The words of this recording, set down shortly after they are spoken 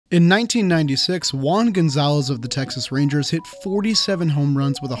In 1996, Juan Gonzalez of the Texas Rangers hit 47 home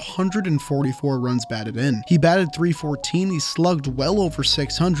runs with 144 runs batted in. He batted .314, he slugged well over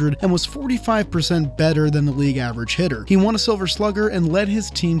 .600, and was 45% better than the league average hitter. He won a Silver Slugger and led his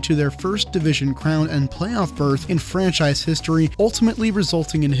team to their first division crown and playoff berth in franchise history, ultimately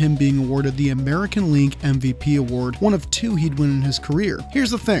resulting in him being awarded the American League MVP award, one of two he'd win in his career.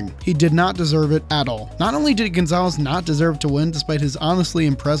 Here's the thing, he did not deserve it at all. Not only did Gonzalez not deserve to win despite his honestly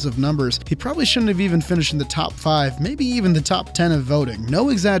impressive numbers, he probably shouldn't have even finished in the top 5, maybe even the top 10 of voting. No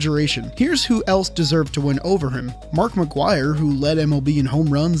exaggeration. Here's who else deserved to win over him. Mark McGwire, who led MLB in home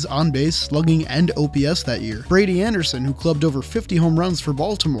runs, on base, slugging, and OPS that year. Brady Anderson, who clubbed over 50 home runs for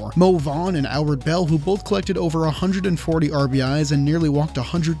Baltimore. Mo Vaughn and Albert Bell, who both collected over 140 RBIs and nearly walked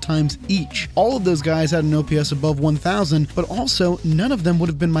 100 times each. All of those guys had an OPS above 1,000, but also none of them would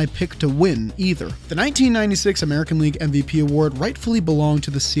have been my pick to win either. The 1996 American League MVP award rightfully belonged to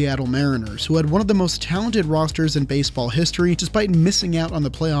the Seattle Mariners, who had one of the most talented rosters in baseball history despite missing out on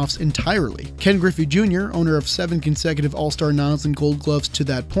the playoffs entirely. Ken Griffey Jr., owner of 7 consecutive All-Star nods and Gold Gloves to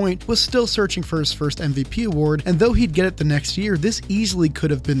that point, was still searching for his first MVP award, and though he'd get it the next year, this easily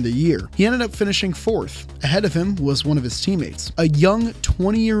could have been the year. He ended up finishing 4th. Ahead of him was one of his teammates, a young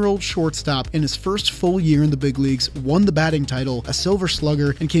 20-year-old shortstop in his first full year in the big leagues, won the batting title, a Silver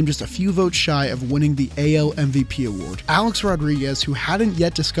Slugger, and came just a few votes shy of winning the AL MVP award. Alex Rodriguez, who hadn't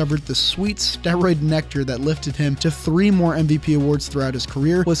yet discovered the sweet steroid nectar that lifted him to 3 more MVP awards throughout his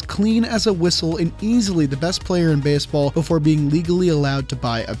career, was clean as a whistle and easily the best player in baseball before being legally allowed to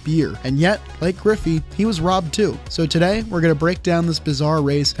buy a beer. And yet, like Griffey, he was robbed too. So today, we're going to break down this bizarre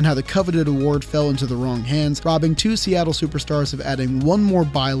race and how the coveted award fell into the wrong hands, robbing 2 Seattle superstars of adding one more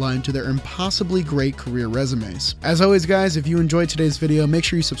byline to their impossibly great career resumes. As always guys, if you enjoyed today's video, make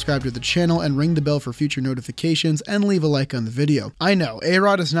sure you subscribe to the channel and ring the bell for future notifications and leave a like on the video. I know,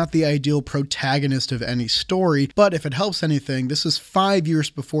 A-Rod is not the ideal protagonist of any story, but if it helps anything, this is 5 years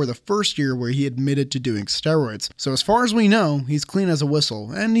before the first year where he admitted to doing steroids. So as far as we know, he's clean as a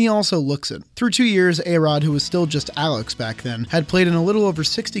whistle, and he also looks it. Through 2 years, A-Rod, who was still just Alex back then, had played in a little over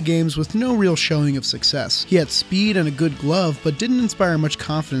 60 games with no real showing of success. He had speed and a good glove, but didn't inspire much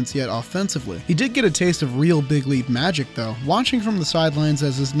confidence yet offensively. He did get a taste of real big league magic though, watching from the sidelines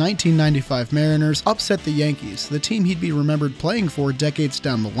as his 1995 Mariners upset the Yankees, the team he'd be remembered playing for decades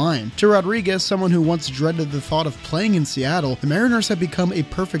down the line. To Rodriguez, someone who once dreaded the thought of playing in Seattle, the Mariners had become a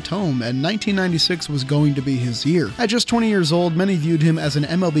perfect home, and 1996 was going to be his year. At just 20 years old, many viewed him as an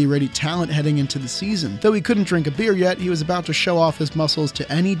MLB-ready talent heading into the season. Though he couldn't drink a beer yet, he was about to show off his muscles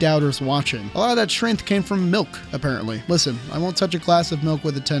to any doubters watching. A lot of that strength came from milk, apparently. Listen, I won't touch a glass of milk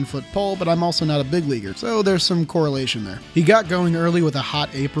with a 10-foot pole, but I'm also not a big leaguer, so there's some correlation there. He got going early with a hot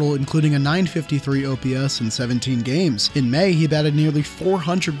April, including a .953 OPS in 17 games. In May, he batted nearly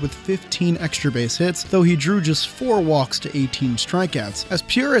 .400 with 15 extra base hits, though he drew just 4 walks to 18 strikeouts. As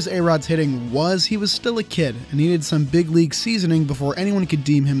pure as A-Rod's hitting was, he was still a kid and needed some big league seasoning before anyone could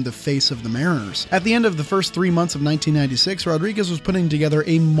deem him the face of the Mariners. At the end of the first 3 months of 1996, Rodriguez was putting together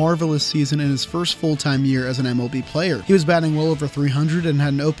a marvelous season in his first full-time year as an MLB player. He was batting well over .300 and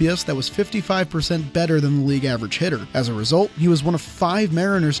had an OPS that was 55% better than the league average hitter. As a result, he was one of 5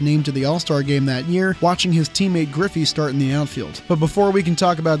 Mariners named to the All-Star game that year, watching his teammate Griffey start in the outfield. But before we can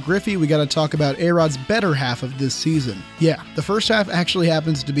talk about Griffey, we gotta talk about A-Rod's better half of this season. Yeah, the first half actually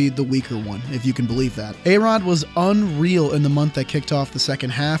happens to be the weaker one, if you can believe that. A-Rod was unreal in the month that kicked off the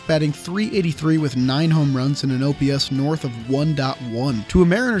second half, batting .383 with 9 home runs and an OPS north of 1.1. To a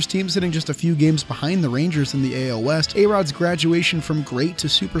Mariners team sitting just a few games behind the Rangers in the AL West, A-Rod's graduation from great to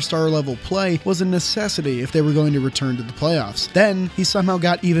superstar level play was a necessity if they were going to return to the playoffs. Then, he somehow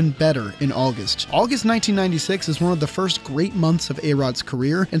got even better in August. August 1996 is one of the first great months of A-Rod's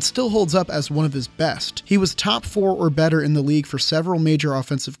career and still holds up as one of his best. He was top 4 or better in the league for several major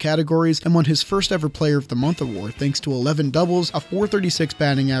offensive categories and won his first ever Player of the Month award thanks to 11 doubles, a .436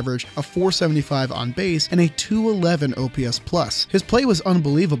 batting average, a .475 on base, and a .211 OPS+. His play was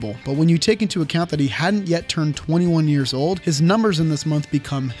unbelievable, but when you take into account that he hadn't yet turned 21 years old, his numbers in this month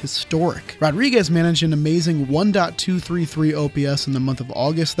become historic. Rodriguez managed an amazing .1233 OPS in the month of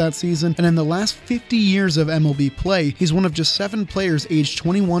August that season, and in the last 50 years of MLB play, he's one of just 7 players aged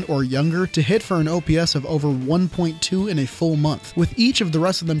 21 or younger to hit for an OPS of over 1.2 in a full month, with each of the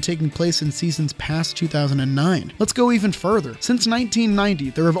rest of them taking place in seasons past 2009. Let's go even further. Since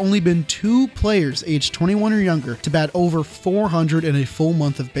 1990, there have only been 2 players aged 21 or younger to bat over 400 in a full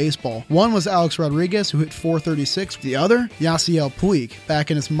month of baseball. One was Alex Rodriguez, who hit .436. The other, Yasiel Puig,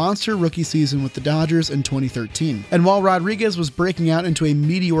 back in his monster rookie season with the Dodgers in 2013. And while Rodriguez was breaking out into a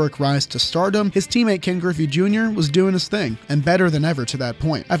meteoric rise to stardom, his teammate Ken Griffey Jr. was doing his thing, and better than than ever to that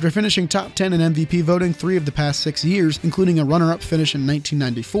point. After finishing top 10 in MVP voting 3 of the past 6 years, including a runner-up finish in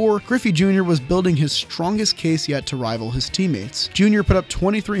 1994, Griffey Jr. was building his strongest case yet to rival his teammates. Jr. put up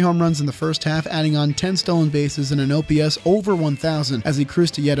 23 home runs in the first half, adding on 10 stolen bases and an OPS over 1,000 as he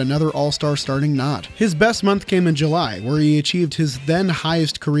cruised to yet another All-Star starting nod. His best month came in July, where he achieved his then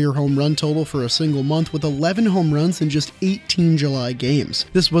highest career home run total for a single month with 11 home runs in just 18 July games.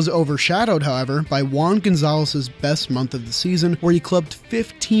 This was overshadowed, however, by Juan Gonzalez's best month of the season, where he clubbed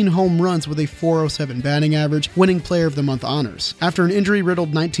 15 home runs with a .407 batting average, winning Player of the Month honors. After an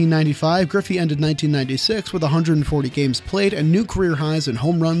injury-riddled 1995, Griffey ended 1996 with 140 games played and new career highs in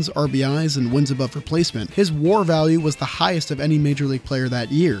home runs, RBIs, and wins above replacement. His WAR value was the highest of any major league player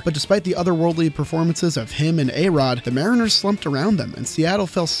that year, but despite the otherworldly performances of him and A-Rod, the Mariners slumped around them, and Seattle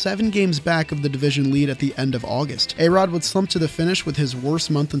fell 7 games back of the division lead at the end of August. A-Rod would slump to the finish with his worst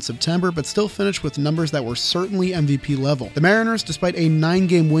month in September, but still finished with numbers that were certainly MVP level. The Mariners, despite a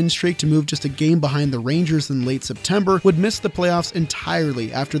 9-game win streak to move just a game behind the Rangers in late September, would miss the playoffs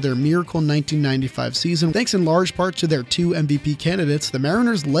entirely after their miracle 1995 season. Thanks in large part to their 2 MVP candidates, the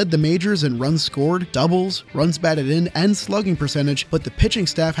Mariners led the majors in runs scored, doubles, runs batted in, and slugging percentage, but the pitching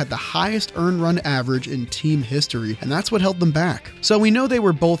staff had the highest earned run average in team history, and that's what held them back. So we know they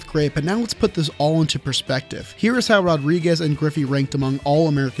were both great, but now let's put this all into perspective. Here is how Rodriguez and Griffey ranked among all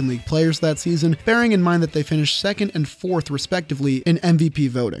American League players that season, bearing in mind that they finished 2nd and 4th respectively in MVP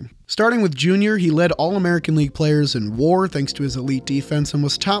voting. Starting with Jr., he led all American League players in WAR thanks to his elite defense and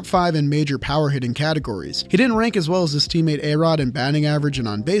was top 5 in major power hitting categories. He didn't rank as well as his teammate A-Rod in batting average and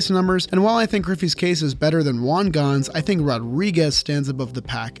on base numbers, and while I think Griffey's case is better than Juan Gon's, I think Rodriguez stands above the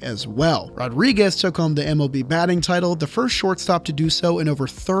pack as well. Rodriguez took home the MLB batting title, the first shortstop to do so in over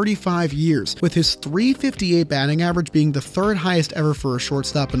 35 years, with his .358 batting average being the 3rd highest ever for a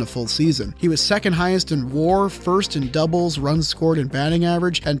shortstop in a full season. He was 2nd highest in WAR, 1st in doubles, runs scored, and batting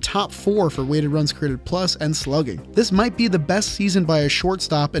average, and top 4 for weighted runs created plus and slugging. This might be the best season by a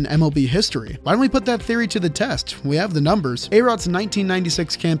shortstop in MLB history. Why don't we put that theory to the test? We have the numbers. A-Rod's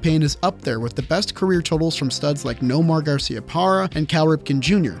 1996 campaign is up there with the best career totals from studs like Nomar Garciaparra and Cal Ripken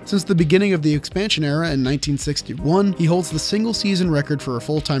Jr. Since the beginning of the expansion era in 1961, he holds the single season record for a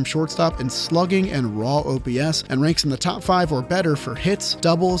full-time shortstop in slugging and raw OPS and ranks in the top 5 or better for hits,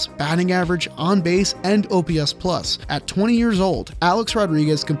 doubles, batting average, on base, and OPS plus. At 20 years old, Alex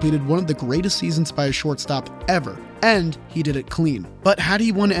Rodriguez completed one of the greatest seasons by a shortstop ever, and he did it clean. But had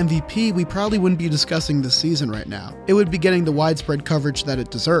he won MVP, we probably wouldn't be discussing this season right now. It would be getting the widespread coverage that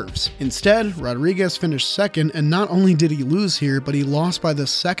it deserves. Instead, Rodriguez finished 2nd, and not only did he lose here, but he lost by the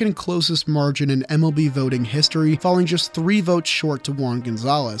 2nd closest margin in MLB voting history, falling just 3 votes short to Juan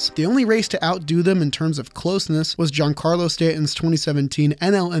Gonzalez. The only race to outdo them in terms of closeness was Giancarlo Stanton's 2017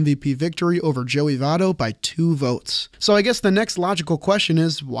 NL MVP victory over Joey Votto by 2 votes. So I guess the next logical question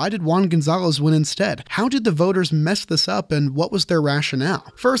is, why did Juan Gonzalez win instead? How did the voters mess this up, and what was their rationale?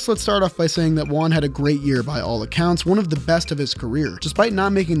 First, let's start off by saying that Juan had a great year by all accounts, one of the best of his career. Despite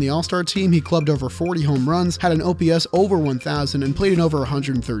not making the All-Star team, he clubbed over 40 home runs, had an OPS over 1,000, and played in over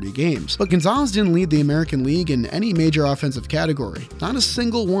 130 games. But Gonzalez didn't lead the American League in any major offensive category, not a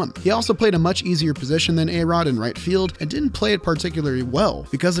single one. He also played a much easier position than A-Rod in right field and didn't play it particularly well.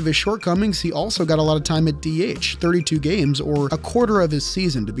 Because of his shortcomings, he also got a lot of time at DH, 32 games, or a quarter of his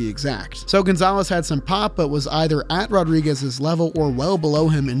season to be exact. So Gonzalez had some pop, but was either at Rodriguez's level or well below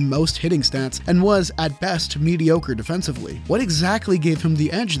him in most hitting stats, and was, at best, mediocre defensively. What exactly gave him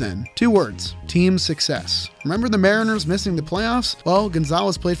the edge then? 2 words: team success. Remember the Mariners missing the playoffs? Well,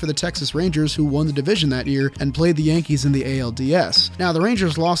 Gonzalez played for the Texas Rangers, who won the division that year, and played the Yankees in the ALDS. Now, the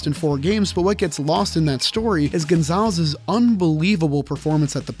Rangers lost in 4 games, but what gets lost in that story is Gonzalez's unbelievable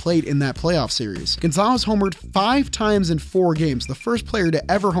performance at the plate in that playoff series. Gonzalez homered 5 times in 4 games, the first player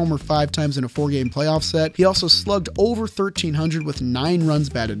to ever homer 5 times in a 4-game playoff set. He also slugged over 1,300 with 9 runs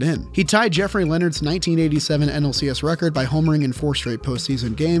batted in. He tied Jeffrey Leonard's 1987 NLCS record by homering in 4 straight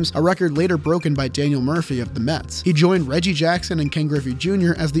postseason games, a record later broken by Daniel Murphy of the Mets. He joined Reggie Jackson and Ken Griffey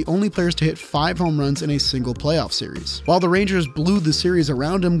Jr. as the only players to hit 5 home runs in a single playoff series. While the Rangers blew the series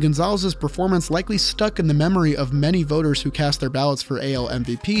around him, Gonzalez's performance likely stuck in the memory of many voters who cast their ballots for AL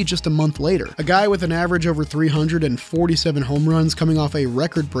MVP just a month later. A guy with an average over 347 home runs coming off a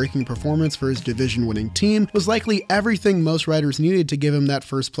record-breaking performance for his division-winning team was likely likely everything most writers needed to give him that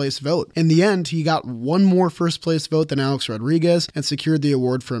first place vote. In the end, he got one more first place vote than Alex Rodriguez and secured the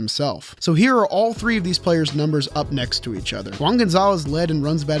award for himself. So here are all three of these players' numbers up next to each other. Juan Gonzalez led in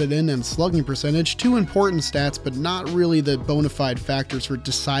runs batted in and slugging percentage, two important stats, but not really the bona fide factors for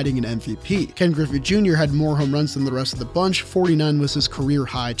deciding an MVP. Ken Griffey Jr. had more home runs than the rest of the bunch, 49 was his career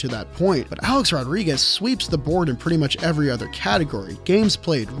high to that point. But Alex Rodriguez sweeps the board in pretty much every other category: games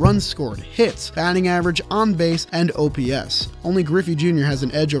played, runs scored, hits, batting average, on base, and OPS. Only Griffey Jr. has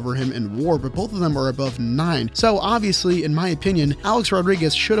an edge over him in WAR, but both of them are above 9. So obviously, in my opinion, Alex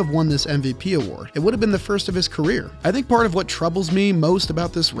Rodriguez should have won this MVP award. It would have been the first of his career. I think part of what troubles me most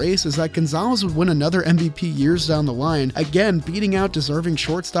about this race is that Gonzalez would win another MVP years down the line, again beating out deserving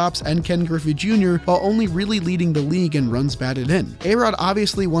shortstops and Ken Griffey Jr. while only really leading the league in runs batted in. A-Rod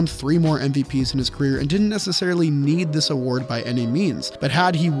obviously won 3 more MVPs in his career and didn't necessarily need this award by any means, but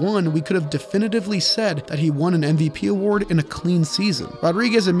had he won, we could have definitively said that he won an MVP award in a clean season.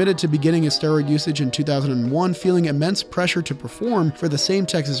 Rodriguez admitted to beginning his steroid usage in 2001, feeling immense pressure to perform for the same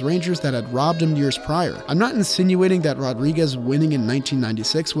Texas Rangers that had robbed him years prior. I'm not insinuating that Rodriguez winning in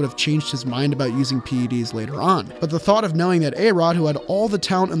 1996 would have changed his mind about using PEDs later on, but the thought of knowing that A-Rod, who had all the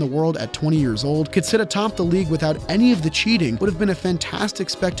talent in the world at 20 years old, could sit atop the league without any of the cheating would have been a fantastic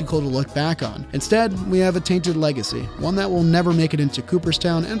spectacle to look back on. Instead, we have a tainted legacy, one that will never make it into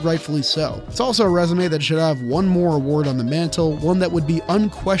Cooperstown, and rightfully so. It's also a resume that should have one more award on the mantle, one that would be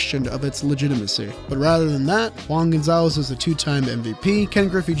unquestioned of its legitimacy. But rather than that, Juan Gonzalez is a 2-time MVP, Ken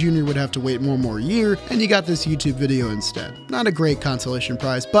Griffey Jr. would have to wait one more year, and you got this YouTube video instead. Not a great consolation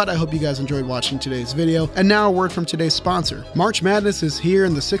prize, but I hope you guys enjoyed watching today's video. And now a word from today's sponsor. March Madness is here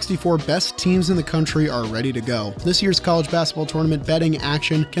and the 64 best teams in the country are ready to go. This year's college basketball tournament betting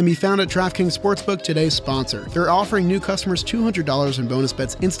action can be found at DraftKings Sportsbook, today's sponsor. They're offering new customers $200 in bonus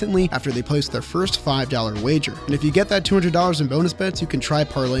bets instantly after they place their first $5 wager. And if you get that $200 in bonus bets, you can try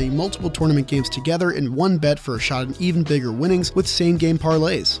parlaying multiple tournament games together in one bet for a shot at even bigger winnings with same-game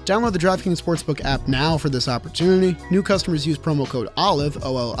parlays. Download the DraftKings Sportsbook app now for this opportunity. New customers use promo code OLIVE,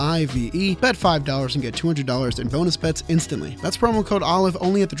 O-L-I-V-E, bet $5 and get $200 in bonus bets instantly. That's promo code OLIVE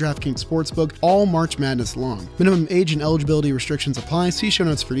only at the DraftKings Sportsbook all March Madness long. Minimum age and eligibility restrictions apply. See show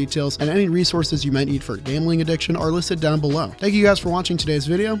notes for details, and any resources you might need for gambling addiction are listed down below. Thank you guys for watching today's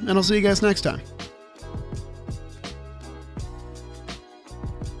video, and I'll see you guys next time.